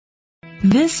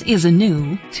This is a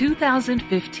new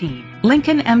 2015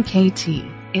 Lincoln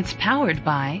MKT. It's powered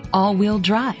by all-wheel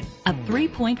drive, a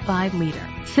 3.5-liter,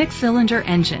 6-cylinder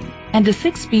engine, and a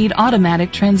 6-speed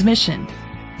automatic transmission.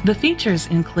 The features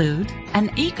include an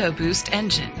EcoBoost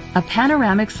engine, a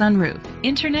panoramic sunroof,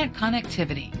 internet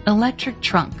connectivity, electric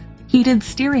trunk, heated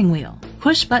steering wheel,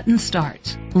 push-button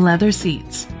start, leather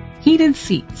seats,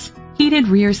 heated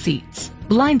rear seats,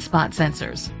 blind spot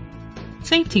sensors.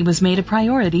 Safety was made a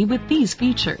priority with these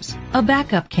features: a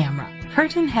backup camera,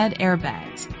 curtain head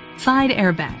airbags, side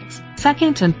airbags,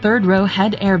 second and third row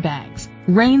head airbags,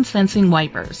 rain sensing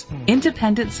wipers,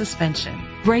 independent suspension,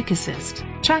 brake assist,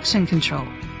 traction control,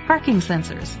 parking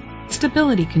sensors,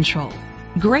 stability control.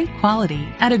 Great quality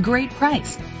at a great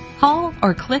price. Call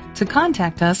or click to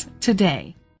contact us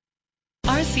today.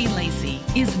 RC Lacey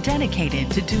is dedicated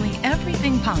to doing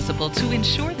everything possible to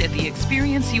ensure that the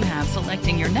experience you have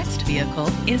selecting your next vehicle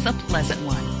is a pleasant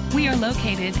one. We are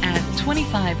located at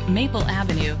 25 Maple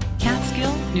Avenue,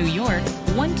 Catskill, New York,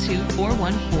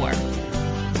 12414.